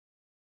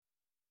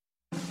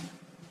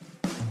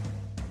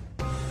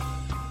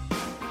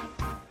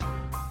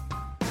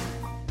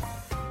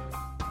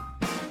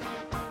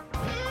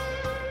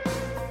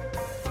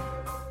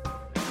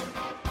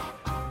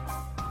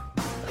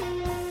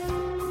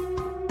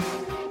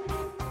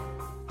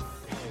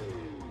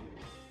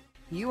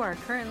You are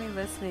currently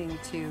listening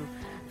to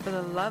For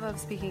the Love of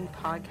Speaking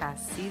podcast,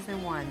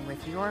 Season 1,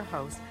 with your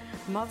host,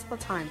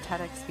 multiple-time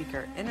TEDx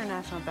speaker,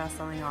 international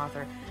best-selling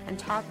author, and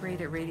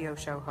top-rated radio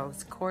show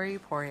host, Corey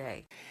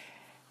Poirier.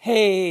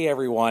 Hey,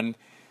 everyone.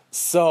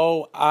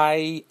 So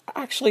I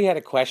actually had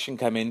a question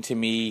come in to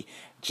me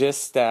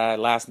just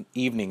last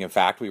evening. In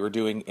fact, we were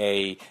doing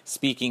a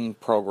speaking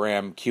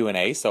program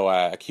Q&A, so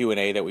a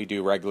Q&A that we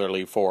do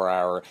regularly for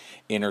our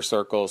Inner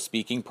Circle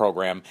speaking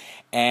program.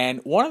 And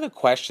one of the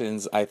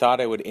questions I thought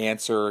I would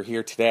answer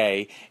here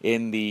today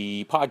in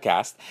the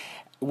podcast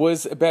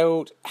was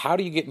about how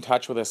do you get in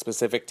touch with a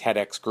specific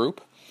TEDx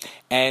group.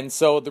 And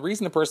so the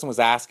reason the person was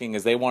asking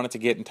is they wanted to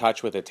get in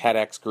touch with a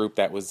TEDx group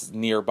that was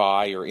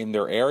nearby or in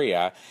their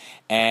area.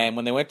 And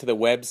when they went to the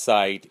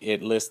website,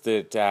 it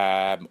listed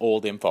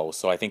old info.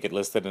 So I think it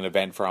listed an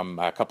event from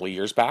a couple of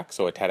years back,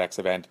 so a TEDx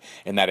event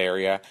in that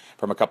area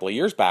from a couple of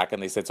years back.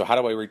 And they said, so how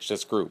do I reach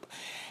this group?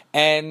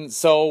 And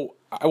so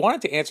I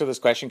wanted to answer this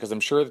question because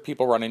I'm sure that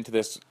people run into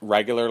this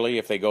regularly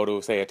if they go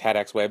to, say, a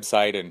TEDx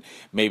website and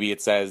maybe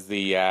it says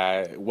the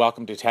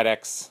welcome to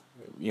TEDx,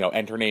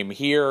 enter name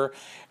here,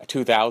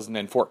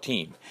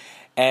 2014.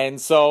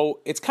 And so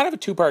it's kind of a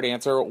two-part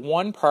answer.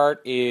 One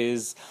part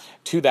is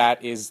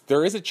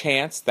there is a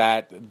chance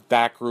that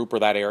that group or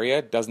that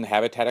area doesn't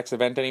have a TEDx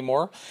event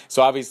anymore.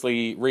 So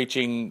obviously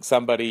reaching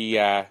somebody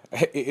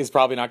is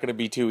probably not going to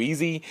be too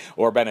easy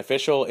or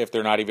beneficial if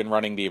they're not even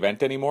running the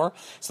event anymore.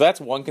 So that's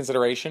one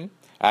consideration.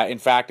 In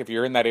fact, if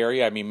you're in that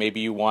area, maybe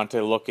you want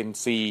to look and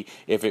see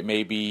if it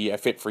may be a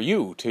fit for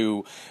you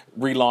to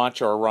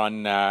relaunch or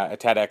run a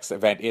TEDx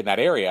event in that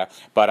area.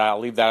 But I'll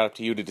leave that up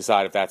to you to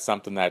decide if that's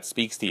something that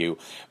speaks to you.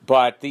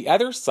 But the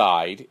other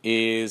side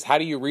is, how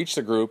do you reach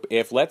the group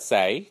if, let's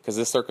say, because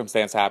this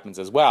circumstance happens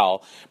as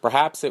well,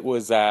 perhaps it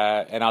was,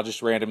 and I'll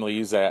just randomly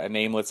use a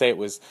name, let's say it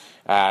was,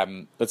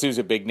 let's use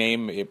a big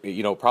name, it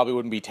probably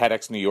wouldn't be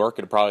TEDx New York,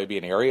 it'd probably be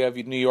an area of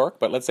New York,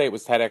 but let's say it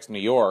was TEDx New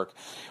York.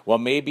 Well,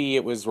 maybe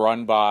it was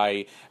run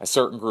by a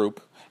certain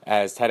group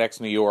as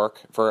TEDx New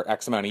York for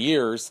X amount of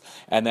years,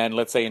 and then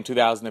let's say in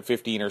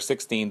 2015 or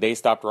 16 they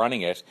stopped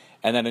running it,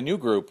 and then a new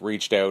group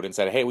reached out and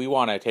said, hey, we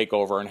want to take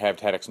over and have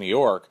TEDx New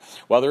York.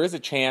 Well, there is a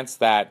chance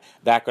that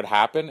that could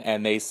happen,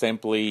 and they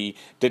simply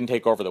didn't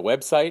take over the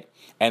website,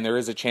 and there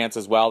is a chance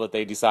as well that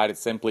they decided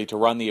simply to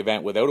run the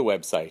event without a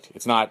website.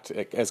 It's not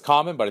as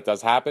common, but it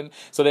does happen.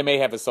 So they may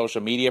have a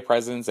social media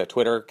presence, a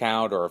Twitter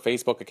account or a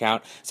Facebook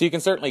account. So you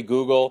can certainly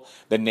Google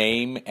the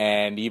name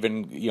and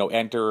even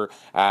enter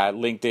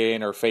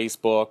LinkedIn or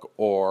Facebook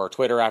or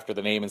Twitter after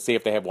the name and see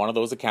if they have one of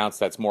those accounts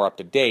that's more up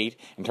to date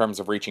in terms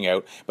of reaching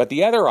out. But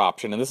the other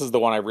option, and this is the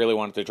one I really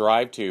wanted to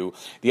drive to,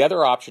 the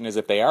other option is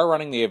if they are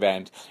running the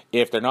event,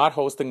 if they're not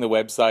hosting the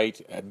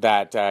website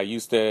that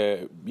used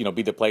to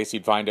be the place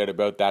you'd find out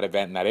about that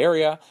event in that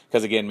area,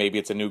 because again, maybe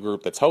it's a new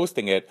group that's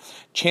hosting it,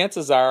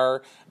 chances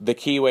are the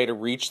key way to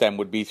reach them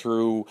would be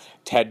through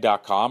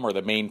TED.com or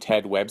the main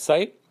TED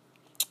website,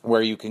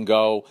 where you can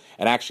go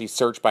and actually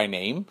search by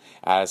name.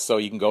 So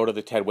you can go to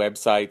the TED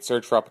website,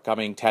 search for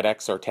upcoming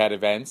TEDx or TED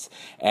events,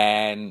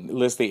 and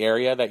list the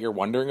area that you're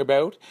wondering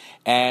about.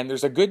 And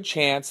there's a good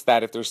chance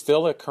that if there's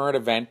still a current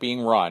event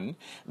being run,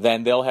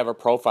 then they'll have a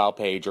profile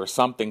page or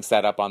something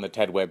set up on the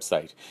TED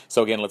website.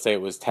 So again, let's say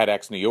it was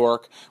TEDx New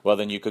York. Well,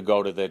 then you could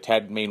go to the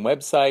TED main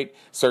website,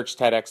 search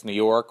TEDx New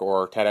York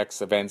or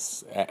TEDx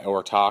events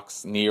or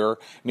talks near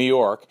New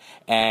York,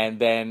 and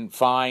then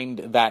find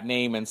that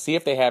name and see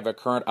if they have a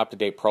current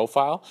up-to-date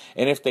profile.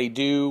 And if they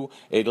do,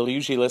 it'll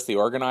usually list the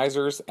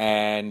organizers,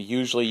 and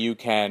usually you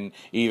can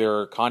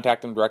either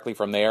contact them directly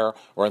from there,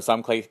 or in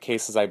some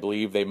cases I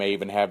believe they may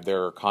even have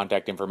their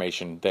contact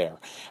information there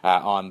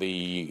on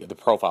the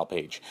profile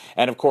page.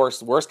 And of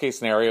course, worst case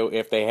scenario,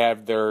 if they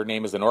have their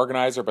name as an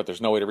organizer but there's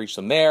no way to reach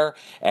them there,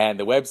 and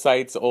the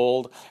website's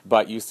old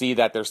but you see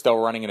that they're still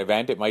running an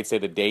event, it might say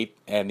the date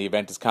and the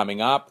event is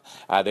coming up,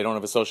 they don't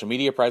have a social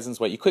media presence.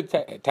 What you could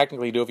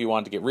technically do if you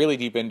wanted to get really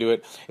deep into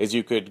it is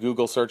you could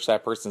Google search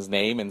that person's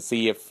name and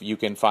see if you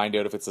can find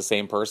out if it's the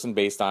same person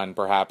based on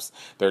perhaps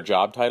their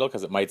job title,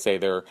 because it might say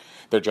their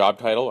job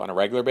title on a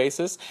regular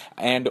basis.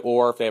 And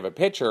or if they have a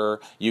picture,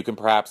 you can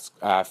perhaps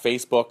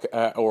Facebook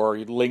or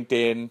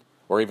LinkedIn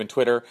or even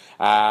Twitter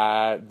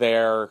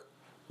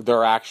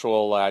their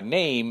actual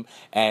name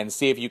and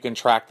see if you can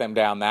track them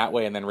down that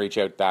way and then reach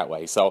out that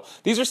way. So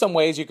these are some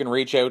ways you can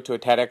reach out to a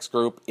TEDx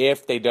group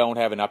if they don't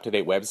have an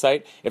up-to-date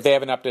website. If they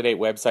have an up-to-date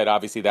website,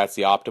 obviously that's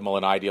the optimal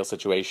and ideal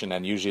situation,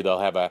 and usually they'll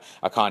have a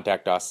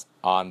contact us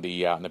on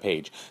the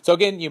page. So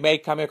again, you may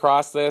come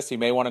across this. You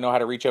may want to know how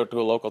to reach out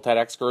to a local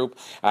TEDx group.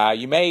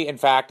 You may, in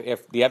fact,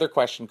 if the other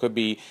question could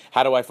be,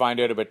 how do I find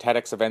out about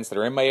TEDx events that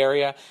are in my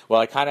area?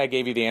 Well, I kind of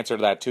gave you the answer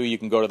to that too. You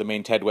can go to the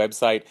main TED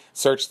website,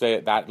 search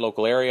that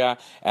local area,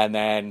 and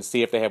then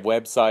see if they have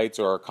websites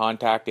or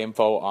contact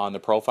info on the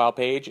profile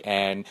page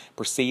and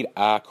proceed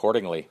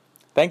accordingly.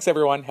 Thanks,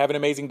 everyone. Have an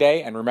amazing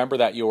day, and remember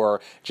that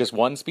you're just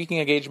one speaking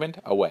engagement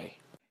away.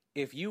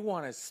 If you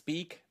want to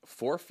speak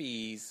for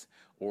fees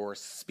or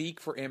speak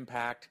for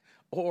impact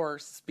or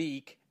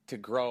speak to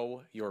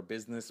grow your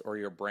business or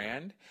your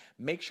brand,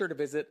 make sure to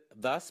visit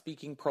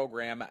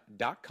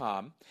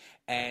thespeakingprogram.com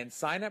and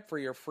sign up for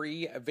your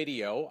free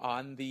video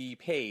on the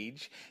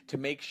page to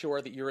make sure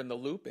that you're in the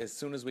loop as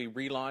soon as we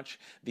relaunch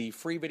the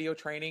free video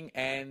training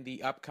and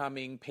the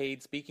upcoming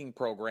paid speaking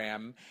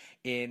program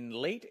in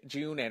late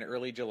June and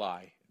early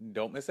July.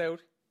 Don't miss out.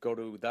 Go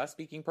to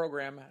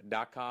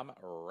thespeakingprogram.com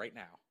right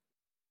now.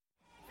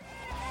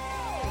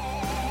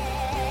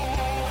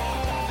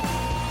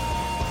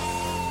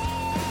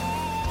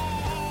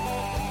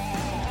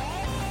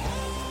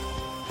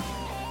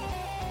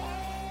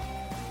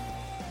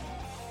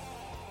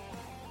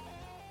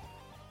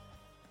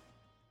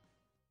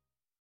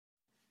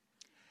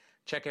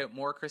 Check out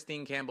more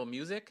Christine Campbell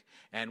music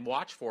and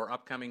watch for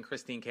upcoming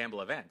Christine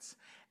Campbell events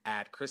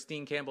at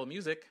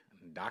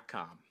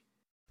ChristineCampbellMusic.com.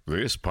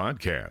 This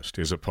podcast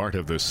is a part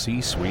of the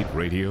C-Suite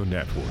Radio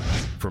Network.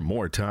 For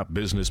more top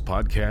business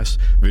podcasts,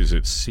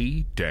 visit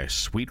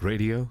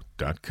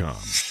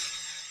c-suiteradio.com.